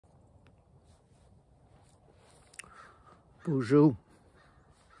Bonjour.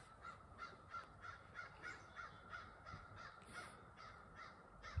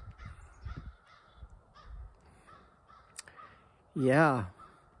 Yeah,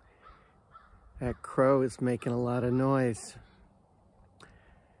 that crow is making a lot of noise.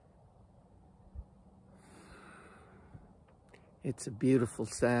 It's a beautiful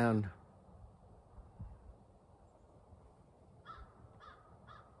sound.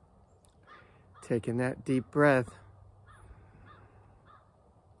 Taking that deep breath.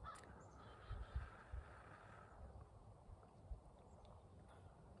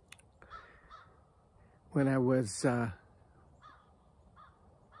 When I was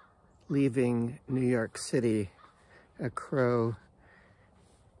leaving New York City, a crow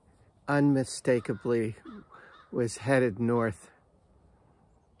unmistakably was headed north,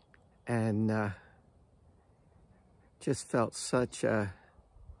 and just felt such a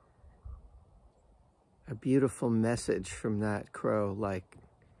beautiful message from that crow, like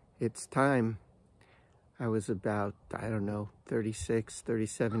it's time. I was about, I don't know, 36,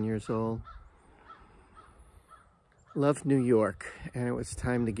 37 years old. Loved New York, and it was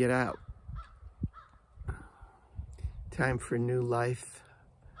time to get out. Time for new life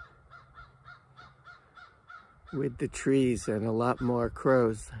with the trees and a lot more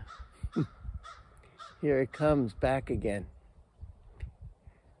crows. Here it comes back again.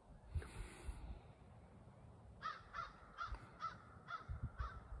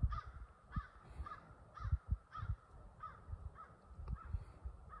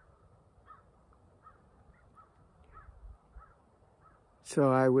 So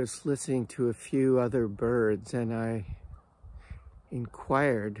I was listening to a few other birds, and I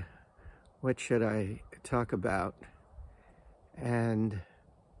inquired, what should I talk about? And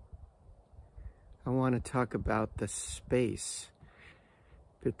I want to talk about the space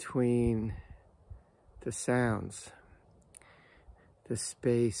between the sounds, the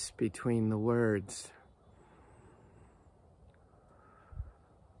space between the words.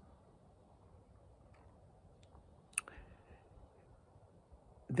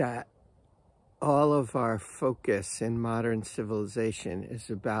 That all of our focus in modern civilization is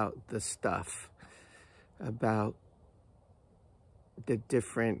about the stuff, about the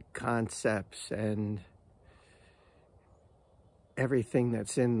different concepts and everything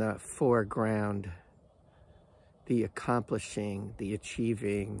that's in the foreground, the accomplishing, the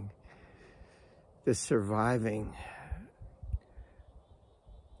achieving, the surviving.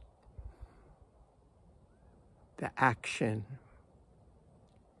 The action.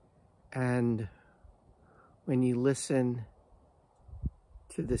 And when you listen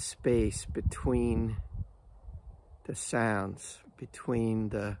to the space between the sounds, between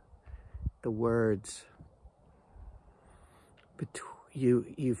the words,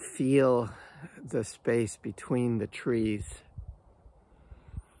 you feel the space between the trees.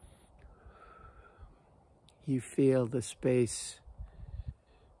 You feel the space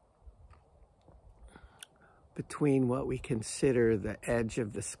between what we consider the edge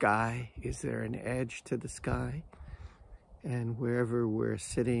of the sky. Is there an edge to the sky? And wherever we're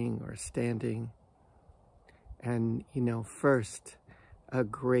sitting or standing. And, you know, first, a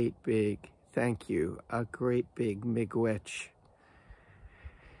great big thank you, a great big miigwech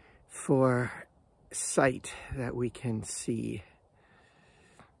for sight that we can see.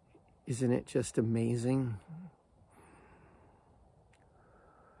 Isn't it just amazing?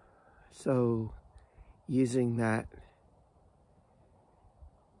 So, using that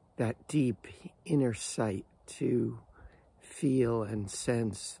deep inner sight to feel and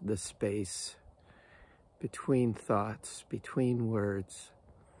sense the space between thoughts, between words.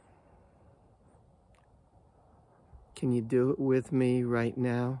 Can you do it with me right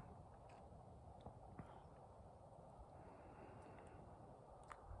now?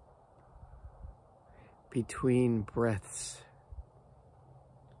 Between breaths.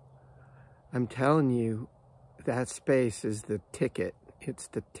 I'm telling you, that space is the ticket. It's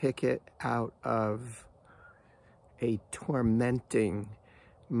the ticket out of a tormenting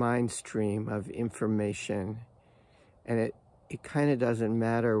mind stream of information. And it kind of doesn't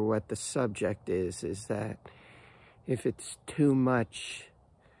matter what the subject is that if it's too much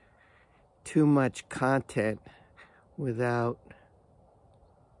content without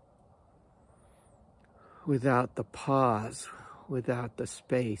the pause, without the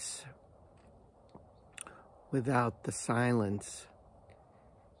space, without the silence,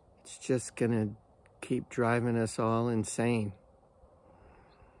 it's just gonna keep driving us all insane.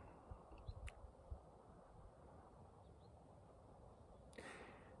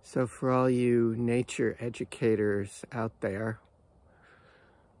 So for all you nature educators out there,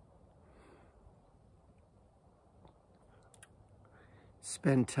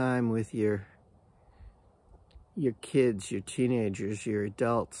 spend time with your kids, your teenagers, your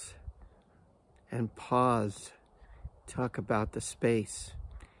adults, and pause, talk about the space.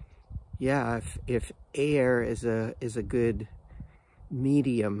 Yeah, if air is a good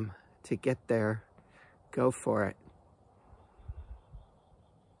medium to get there, go for it.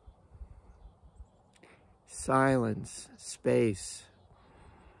 Silence, space,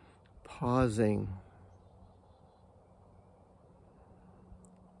 pausing.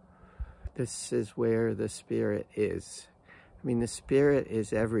 This is where the spirit is. I mean, the spirit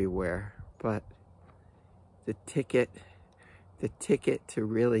is everywhere, but the ticket to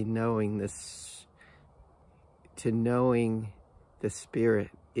really knowing this, to knowing the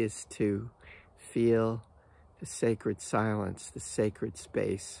spirit, is to feel the sacred silence, the sacred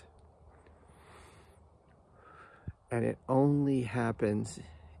space. And it only happens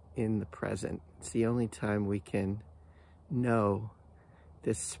in the present. It's the only time we can know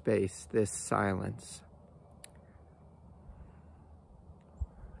this space, this silence.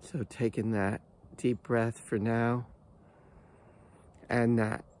 So taking that deep breath for now, and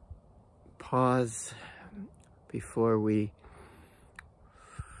that pause before we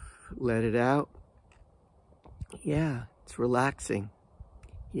let it out. Yeah, it's relaxing.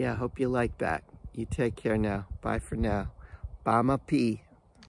 Yeah, hope you like that. You take care now. Bye for now. Bama P.